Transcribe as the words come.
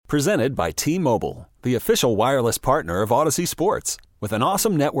Presented by T-Mobile, the official wireless partner of Odyssey Sports. With an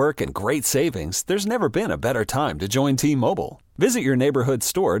awesome network and great savings, there's never been a better time to join T-Mobile. Visit your neighborhood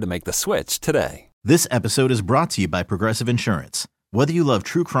store to make the switch today. This episode is brought to you by Progressive Insurance. Whether you love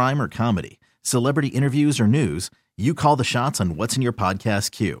true crime or comedy, celebrity interviews or news, you call the shots on what's in your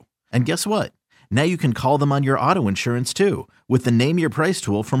podcast queue. And guess what? Now you can call them on your auto insurance too with the Name Your Price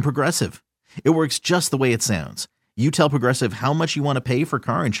tool from Progressive. It works just the way it sounds. You tell Progressive how much you want to pay for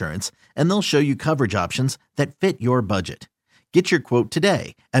car insurance, and they'll show you coverage options that fit your budget. Get your quote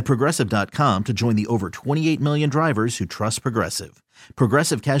today at Progressive.com to join the over 28 million drivers who trust Progressive.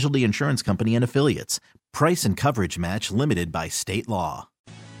 Progressive Casualty Insurance Company and Affiliates. Price and coverage match limited by state law.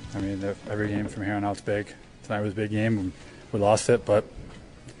 I mean, every game from here on out's big. Tonight was a big game. We lost it, but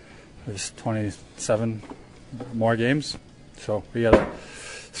there's 27 more games. So we got to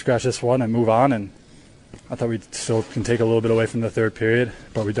scratch this one and move on. And I thought we still can take a little bit away from the third period,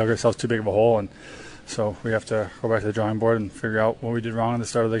 but we dug ourselves too big of a hole, and so we have to go back to the drawing board and figure out what we did wrong at the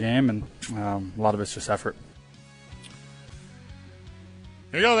start of the game, and a lot of it's just effort.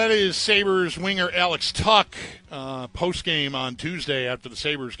 There you go. That is Sabres winger Alex Tuch post-game on Tuesday after the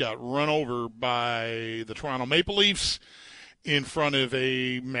Sabres got run over by the Toronto Maple Leafs in front of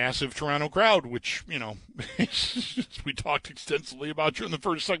a massive Toronto crowd, which, you know, we talked extensively about during the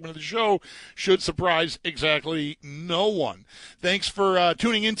first segment of the show, should surprise exactly no one. Thanks for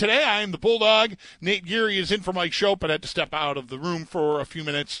tuning in today. I am the Bulldog. Nate Geary is in for Mike Schopp, but had to step out of the room for a few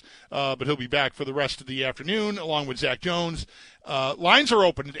minutes, but he'll be back for the rest of the afternoon, along with Zach Jones. Lines are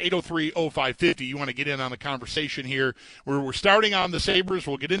open at 803-0550. You want to get in on the conversation here. We're starting on the Sabres.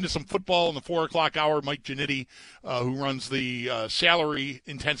 We'll get into some football in the 4 o'clock hour. Mike Giannitti, who runs the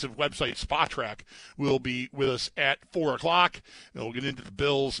salary-intensive website Spotrac, will be with us at 4 o'clock. And we'll get into the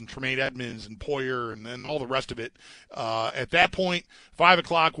Bills and Tremaine Edmonds and Poyer and then all the rest of it. At that point, 5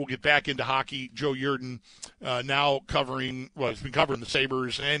 o'clock, we'll get back into hockey. Joe Yerdon now he's been covering the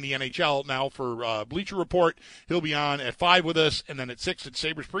Sabres and the NHL now for Bleacher Report. He'll be on at 5 with us. And then at 6 it's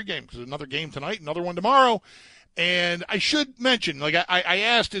Sabres pregame because another game tonight, another one tomorrow. And I should mention, like I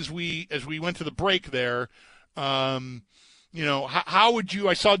asked as we went to the break there, you know, how would you?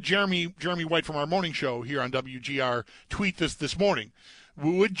 I saw Jeremy White from our morning show here on WGR tweet this morning.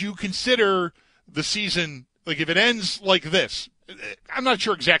 Would you consider the season, like if it ends like this? I'm not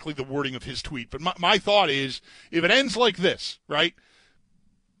sure exactly the wording of his tweet, but my thought is if it ends like this, right?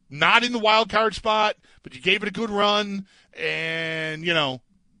 Not in the wild card spot, but you gave it a good run, and, you know,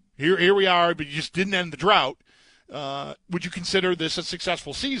 here we are, but you just didn't end the drought. Would you consider this a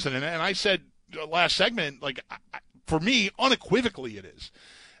successful season? And I said last segment, like, for me, unequivocally it is.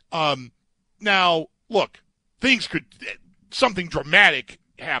 Now, look, something dramatic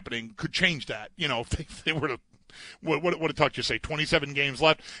happening could change that. You know, if they were to, what did Tuch just say, 27 games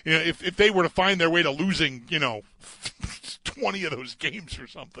left? You know, if they were to find their way to losing, you know, 20 of those games or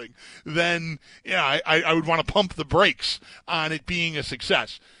something, then, yeah, I would want to pump the brakes on it being a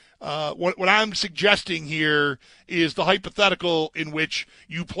success. What I'm suggesting here is the hypothetical in which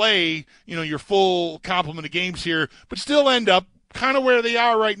you play, you know, your full complement of games here, but still end up kind of where they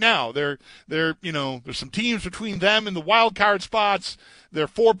are right now. They're, you know, there's some teams between them and the wild card spots. They're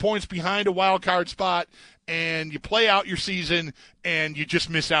 4 points behind a wild card spot, and you play out your season and you just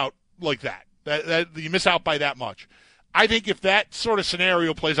miss out like that. That you miss out by that much. I think if that sort of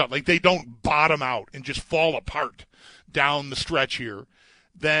scenario plays out, like they don't bottom out and just fall apart down the stretch here,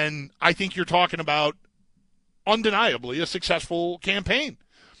 then I think you're talking about undeniably a successful campaign.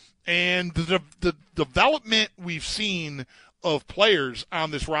 And the development we've seen of players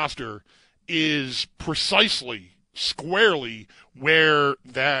on this roster is precisely, squarely where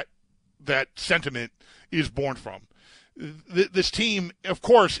that sentiment is born from. This team, of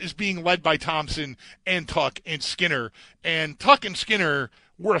course, is being led by Thompson and Tuch and Skinner. And Tuch and Skinner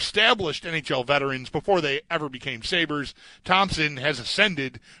were established NHL veterans before they ever became Sabres. Thompson has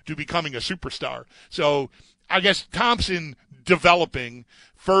ascended to becoming a superstar. So I guess Thompson developing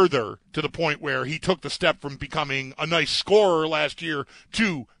further to the point where he took the step from becoming a nice scorer last year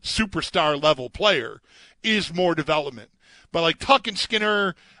to superstar level player is more development. But like Tuch and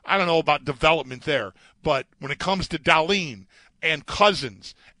Skinner, I don't know about development there. But when it comes to Dahlin and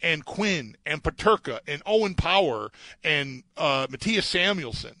Cousins and Quinn and Peterka and Owen Power and Matthias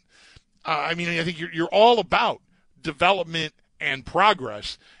Samuelsson, I mean, I think you're all about development and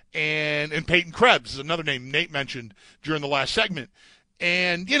progress. And Peyton Krebs is another name Nate mentioned during the last segment.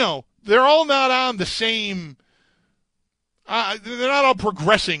 And, you know, they're all not on the same they're not all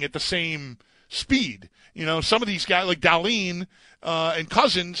progressing at the same speed. You know, some of these guys like Dahlin and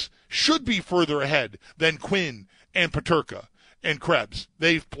Cousins should be further ahead than Quinn and Peterka. and Krebs.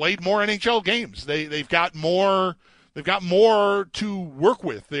 They've played more NHL games. They've got more to work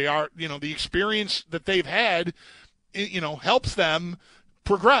with. They are, the experience that they've had, helps them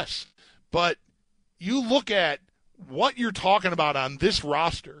progress. But you look at what you're talking about on this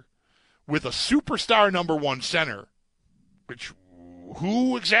roster with a superstar number one center, which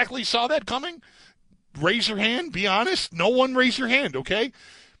who exactly saw that coming? Raise your hand. Be honest. No one raise your hand, okay?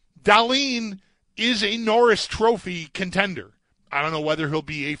 Dahlin is a Norris Trophy contender. I don't know whether he'll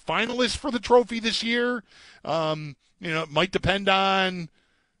be a finalist for the trophy this year. It might depend on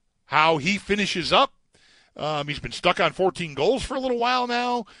how he finishes up. He's been stuck on 14 goals for a little while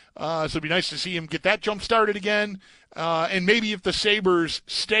now, so it'd be nice to see him get that jump started again. And maybe if the Sabres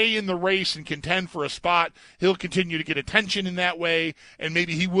stay in the race and contend for a spot, he'll continue to get attention in that way, and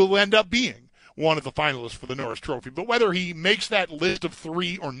maybe he will end up being one of the finalists for the Norris Trophy. But whether he makes that list of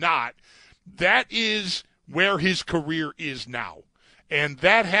 3 or not, that is where his career is now. And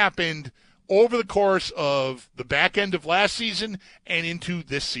that happened over the course of the back end of last season and into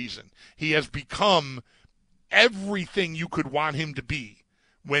this season. He has become everything you could want him to be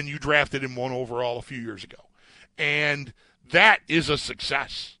when you drafted him 1 overall a few years ago. And that is a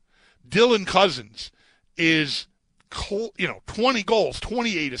success. Dylan Cozens is, 20 goals,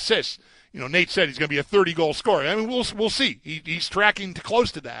 28 assists. Nate said he's going to be a 30-goal scorer. I mean, we'll see. He's tracking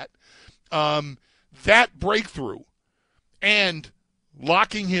close to that. That breakthrough and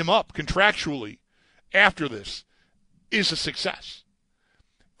locking him up contractually after this is a success.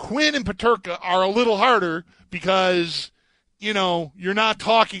 Quinn and Peterka are a little harder because, you're not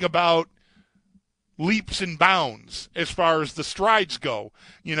talking about leaps and bounds as far as the strides go.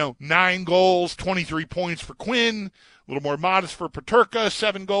 9 goals, 23 points for Quinn, a little more modest for Peterka,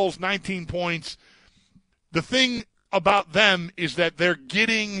 7 goals, 19 points. The thing about them is that they're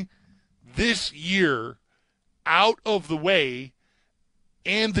getting this year out of the way,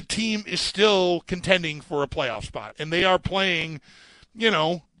 and the team is still contending for a playoff spot. And they are playing,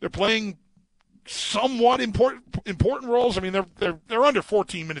 they're playing somewhat important roles. I mean, they're under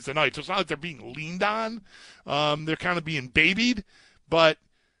 14 minutes a night, so it's not like they're being leaned on. They're kind of being babied. But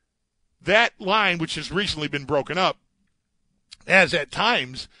that line, which has recently been broken up, has at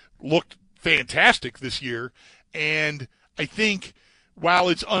times looked fantastic this year. And I think while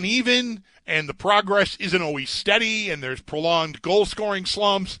it's uneven and the progress isn't always steady and there's prolonged goal-scoring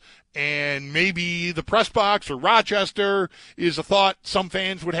slumps, and maybe the press box or Rochester is a thought some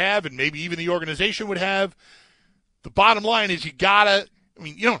fans would have, and maybe even the organization would have, the bottom line is you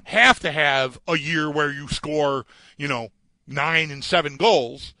don't have to have a year where you score, 9 and 7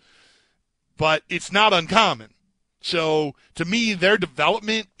 goals, but it's not uncommon. So to me, their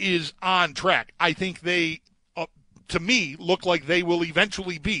development is on track. I think they, to me, look like they will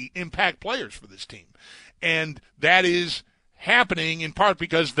eventually be impact players for this team. And that is happening in part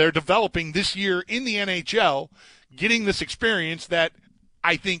because they're developing this year in the NHL, getting this experience that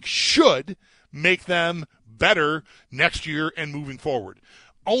I think should make them better next year and moving forward.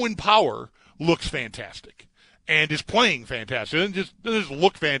 Owen Power looks fantastic and is playing fantastic. Doesn't just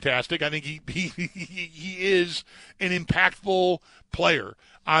look fantastic. I think he is an impactful player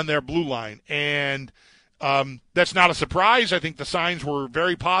on their blue line. And that's not a surprise. I think the signs were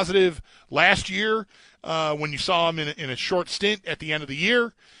very positive last year when you saw him in a short stint at the end of the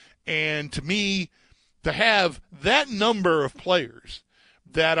year. And to me, to have that number of players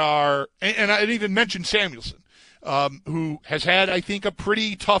that are, and I even mentioned Samuelson, who has had, I think, a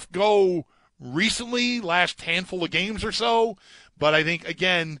pretty tough go recently, last handful of games or so. But I think,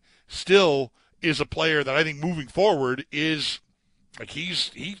 again, still is a player that I think moving forward is, like,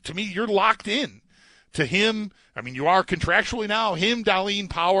 to me, you're locked in to him. I mean, you are contractually now. Him, Dahlin,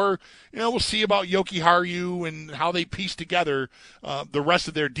 Power. We'll see about Jokiharju and how they piece together the rest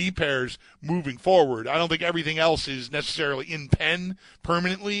of their D pairs moving forward. I don't think everything else is necessarily in pen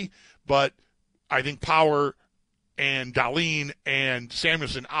permanently, but I think Power and Dahlin and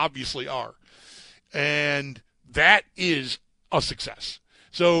Samuelson obviously are. And that is a success.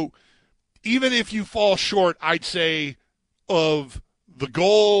 So even if you fall short, I'd say, of the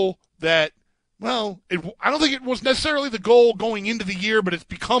goal that, well, I don't think it was necessarily the goal going into the year, but it's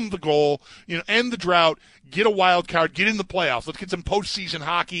become the goal, end the drought, get a wild card, get in the playoffs. Let's get some postseason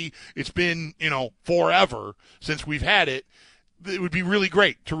hockey. It's been, forever since we've had it. It would be really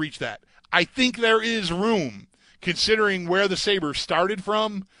great to reach that. I think there is room, considering where the Sabres started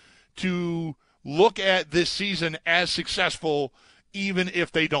from, to look at this season as successful, even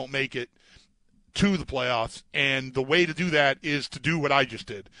if they don't make it to the playoffs. And the way to do that is to do what I just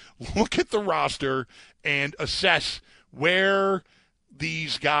did. Look at the roster and assess where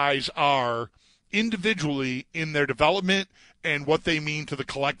these guys are individually in their development and what they mean to the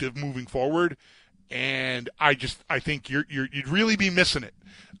collective moving forward. And I think you'd really be missing it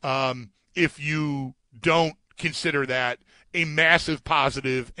if you don't consider that a massive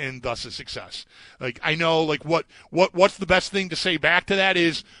positive and thus a success. Like, I know, like, what's the best thing to say back to that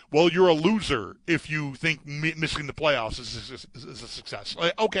is, well, you're a loser if you think missing the playoffs is a success.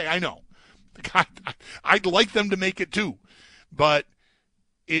 Like, okay, I know. I'd like them to make it too, but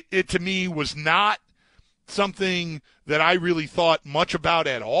it to me was not something that I really thought much about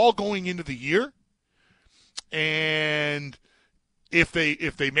at all going into the year. And if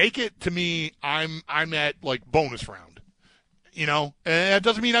they make it, to me, I'm at like bonus round, you know. And that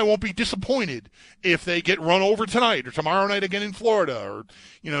doesn't mean I won't be disappointed if they get run over tonight or tomorrow night again in Florida, or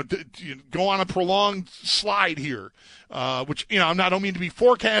go on a prolonged slide here, which I don't mean to be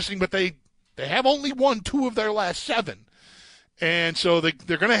forecasting, but they have only won 2 of their last 7, and so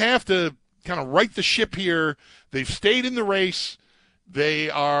they're going to have to kind of right the ship here. They've stayed in the race. They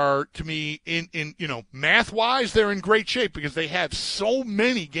are, to me, in math-wise, they're in great shape because they have so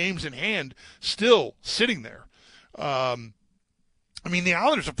many games in hand still sitting there. The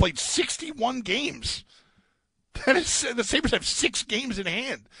Islanders have played 61 games. The Sabres have 6 games in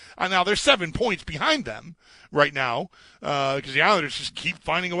hand. Now, they're 7 points behind them right now because the Islanders just keep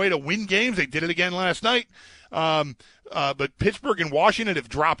finding a way to win games. They did it again last night. But Pittsburgh and Washington have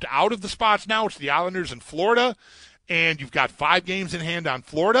dropped out of the spots now. It's the Islanders and Florida. And you've got 5 games in hand on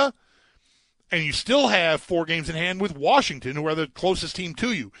Florida, and you still have 4 games in hand with Washington, who are the closest team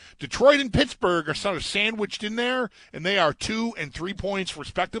to you. Detroit and Pittsburgh are sort of sandwiched in there, and they are 2 and 3 points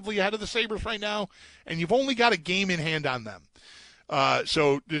respectively ahead of the Sabres right now, and you've only got a game in hand on them.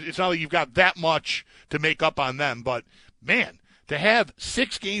 So it's not like you've got that much to make up on them, but, man, to have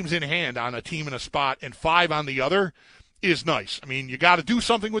 6 games in hand on a team in a spot and 5 on the other is nice. I mean, you got to do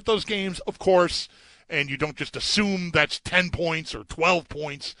something with those games, of course. And you don't just assume that's 10 points or 12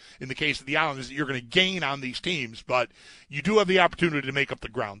 points in the case of the Islanders that you're going to gain on these teams, but you do have the opportunity to make up the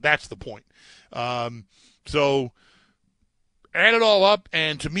ground. That's the point. So add it all up,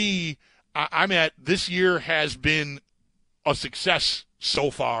 and to me, I'm at this year has been a success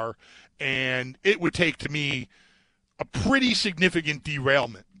so far, and it would take, to me, a pretty significant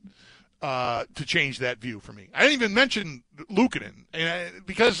derailment to change that view for me. I didn't even mention Luukkonen,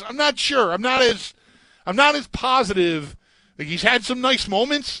 because I'm not sure. I'm not as positive. Like, he's had some nice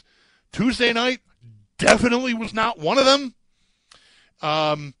moments. Tuesday night definitely was not one of them.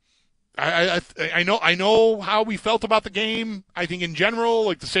 I know how we felt about the game. I think in general,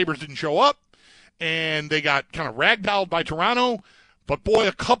 like, the Sabres didn't show up, and they got kind of ragdolled by Toronto. But boy,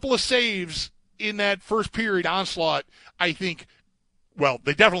 a couple of saves in that first period onslaught, I think, well,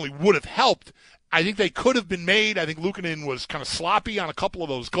 they definitely would have helped. I think they could have been made. I think Luukkonen was kind of sloppy on a couple of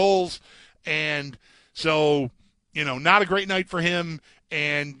those goals, and so, not a great night for him,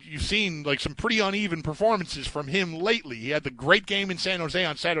 and you've seen, like, some pretty uneven performances from him lately. He had the great game in San Jose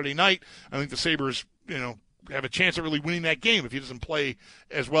on Saturday night. I think the Sabres, have a chance of really winning that game if he doesn't play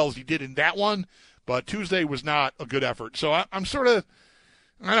as well as he did in that one, but Tuesday was not a good effort. So I'm sort of,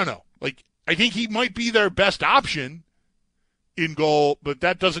 I don't know. Like, I think he might be their best option in goal, but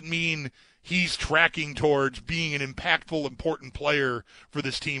that doesn't mean he's tracking towards being an impactful, important player for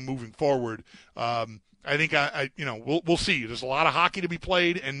this team moving forward. I think we'll see. There's a lot of hockey to be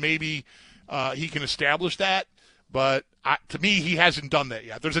played, and maybe he can establish that. But to me, he hasn't done that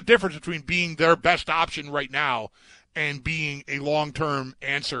yet. There's a difference between being their best option right now and being a long-term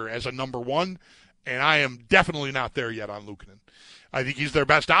answer as a number 1. And I am definitely not there yet on Luukkonen. I think he's their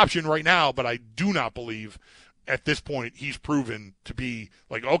best option right now, but I do not believe at this point he's proven to be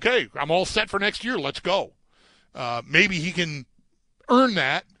like, okay, I'm all set for next year. Let's go. Maybe he can earn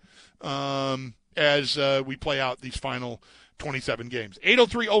that as we play out these final 27 games.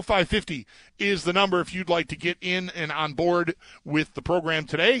 803-0550 is the number if you'd like to get in and on board with the program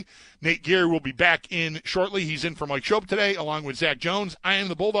today. Nate Geary will be back in shortly. He's in for Mike Schopp today, along with Zach Jones. I am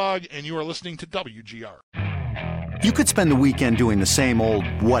the Bulldog, and you are listening to WGR. You could spend the weekend doing the same old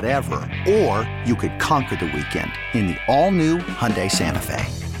whatever, or you could conquer the weekend in the all-new Hyundai Santa Fe.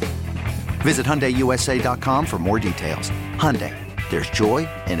 Visit HyundaiUSA.com for more details. Hyundai, there's joy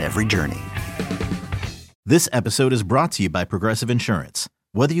in every journey. This episode is brought to you by Progressive Insurance.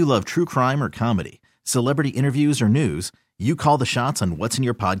 Whether you love true crime or comedy, celebrity interviews or news, you call the shots on what's in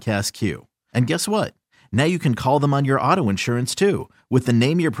your podcast queue. And guess what? Now you can call them on your auto insurance too with the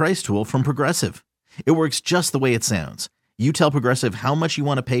Name Your Price tool from Progressive. It works just the way it sounds. You tell Progressive how much you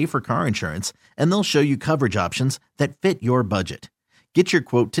want to pay for car insurance, and they'll show you coverage options that fit your budget. Get your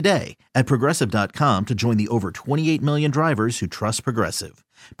quote today at Progressive.com to join the over 28 million drivers who trust Progressive.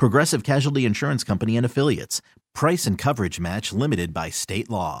 Progressive Casualty Insurance Company and Affiliates. Price and coverage match limited by state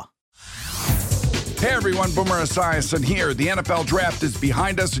law. Hey everyone, Boomer Esiason here. The NFL Draft is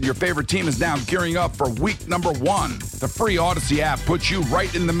behind us and your favorite team is now gearing up for week number 1. The free Odyssey app puts you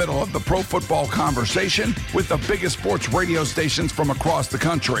right in the middle of the pro football conversation with the biggest sports radio stations from across the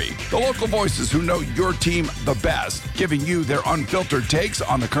country. The local voices who know your team the best, giving you their unfiltered takes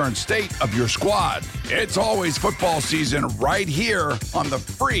on the current state of your squad. It's always football season right here on the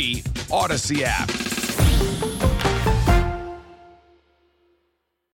free Odyssey app.